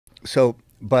So,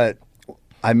 but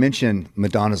I mentioned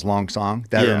Madonna's long song.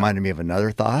 That reminded me of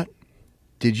another thought.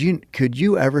 Could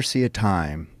you ever see a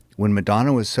time when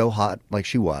Madonna was so hot like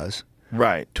she was,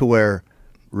 right, to where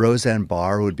Roseanne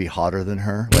Barr would be hotter than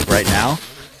her, like right now?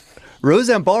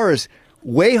 Roseanne Barr is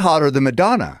way hotter than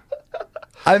Madonna.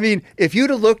 I mean, if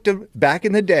you'd have looked back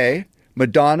in the day,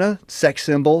 Madonna, sex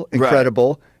symbol,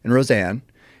 incredible, and Roseanne,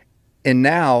 and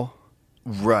now,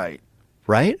 right?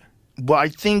 Well, I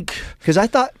think because I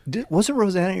thought, wasn't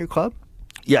Roseanne at your club?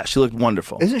 Yeah, she looked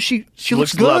wonderful. Isn't she? She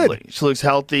looks good. Lovely. She looks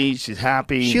healthy. She's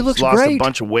happy. She looks she's lost great. a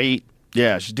bunch of weight.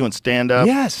 Yeah, she's doing stand-up.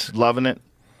 Yes. She's loving it.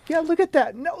 Yeah, look at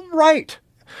that. No, right.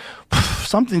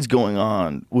 Something's going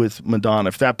on with Madonna,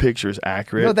 if that picture is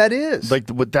accurate. No, that is. Like,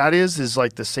 what that is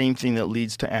like the same thing that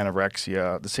leads to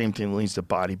anorexia, the same thing that leads to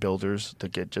bodybuilders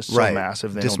that get just so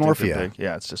massive. They dysmorphia. Don't think they're big.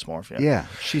 Yeah, it's dysmorphia. Yeah.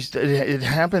 It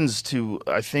happens to,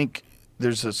 I think,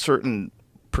 there's a certain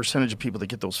percentage of people that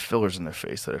get those fillers in their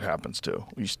face that it happens to.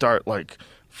 You start like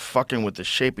fucking with the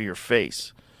shape of your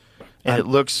face, and it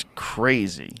looks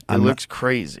crazy. It looks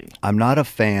crazy. I'm not a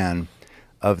fan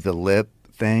of the lip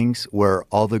things where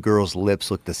all the girls' lips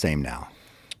look the same now.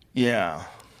 Yeah.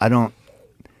 I know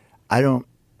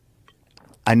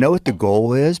what the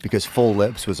goal is, because full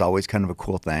lips was always kind of a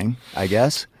cool thing, I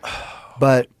guess.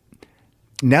 But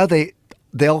now they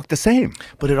all look the same.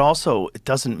 But it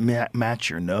doesn't match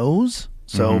your nose.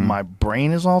 So my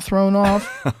brain is all thrown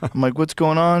off. I'm like, what's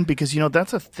going on? Because,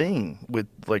 that's a thing with,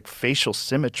 like, facial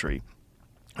symmetry.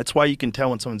 That's why you can tell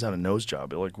when someone's had a nose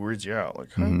job. It, like, weirds you out. Like,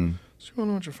 what's going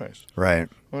on with your face? Right.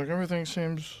 Like, everything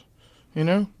seems,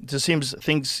 it just seems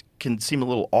things can seem a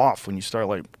little off when you start,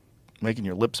 like, making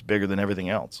your lips bigger than everything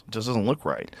else. It just doesn't look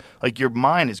right. Like, your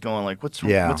mind is going, like, what's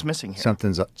missing here?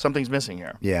 Something's missing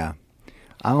here. Yeah.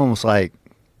 I'm almost like,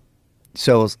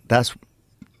 so that's...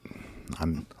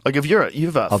 Like if you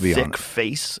have a thick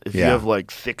face, if you have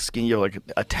like thick skin, you have like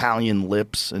Italian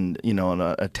lips and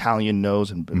an Italian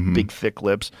nose and big thick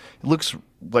lips, it looks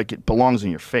like it belongs in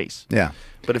your face. Yeah.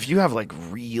 But if you have like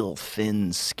real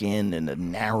thin skin and a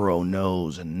narrow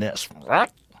nose and this,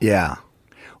 yeah.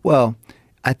 Well,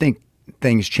 I think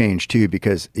things change too,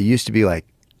 because it used to be like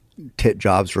tit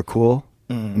jobs were cool.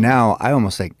 Now I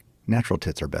almost think natural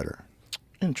tits are better.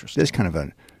 Interesting. This kind of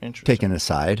a taken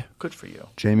aside. Good for you.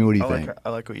 Jamie, what do you think?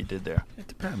 I like what you did there. It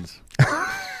depends.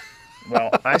 Well,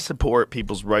 I support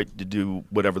people's right to do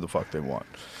whatever the fuck they want.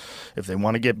 If they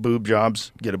want to get boob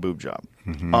jobs, get a boob job.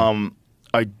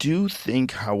 I do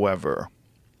think, however,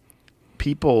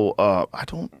 people, I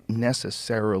don't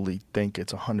necessarily think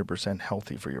it's 100%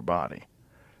 healthy for your body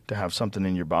to have something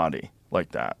in your body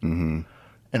like that. And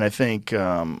I think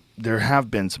there have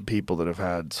been some people that have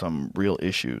had some real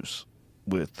issues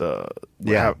with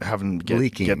having to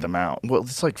get them out. Well,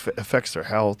 it's like affects their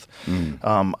health.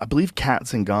 I believe Kat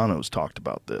Zingano's talked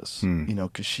about this,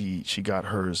 because she got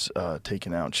hers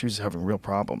taken out. She was having real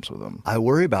problems with them. I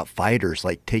worry about fighters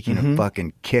like taking a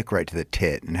fucking kick right to the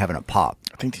tit and having it pop.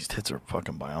 I think these tits are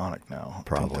fucking bionic now.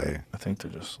 Probably. I think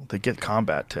they get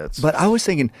combat tits. But I was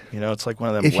thinking, it's like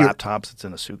one of them laptops that's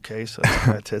in a suitcase. That's the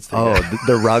kind of tits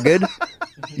the rugged?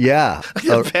 Yeah.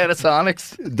 The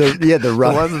Panasonics. The rugged. The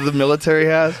ones that the military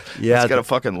has. Yeah. It's got a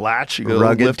fucking latch. You go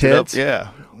rugged lift tits. It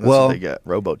up. Yeah. That's what they get.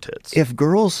 Robo tits. If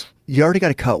girls, you already got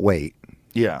to cut weight.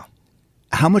 Yeah.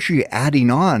 How much are you adding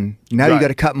on? Now you got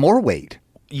to cut more weight.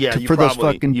 Yeah. Those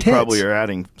fucking tits. You probably are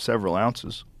adding several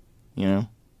ounces. Yeah.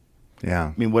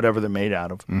 I mean, whatever they're made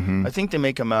out of. I think they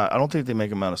make them out. I don't think they make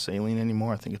them out of saline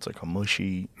anymore. I think it's like a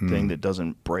mushy thing that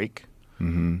doesn't break.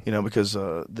 Because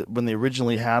when they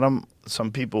originally had them,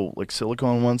 some people, like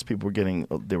silicone ones, they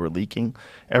were leaking.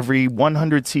 Every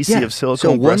 100 cc of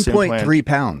silicone breast implant. 1.3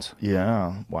 pounds.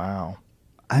 Yeah, wow.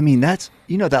 I mean, that's,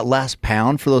 that last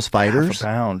pound for those fighters. Half a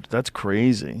pound. That's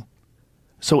crazy.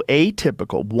 So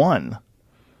atypical,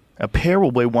 a pair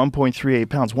will weigh 1.38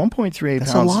 pounds. 1.38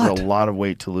 pounds is a lot of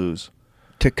weight to lose.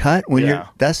 To cut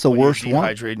that's the worst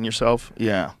one. Dehydrating yourself.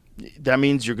 Yeah. That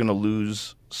means you're going to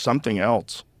lose something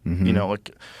else.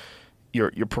 Like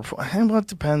your well, it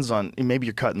depends on, maybe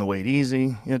you're cutting the weight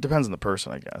easy. It depends on the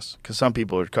person, I guess, because some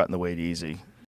people are cutting the weight easy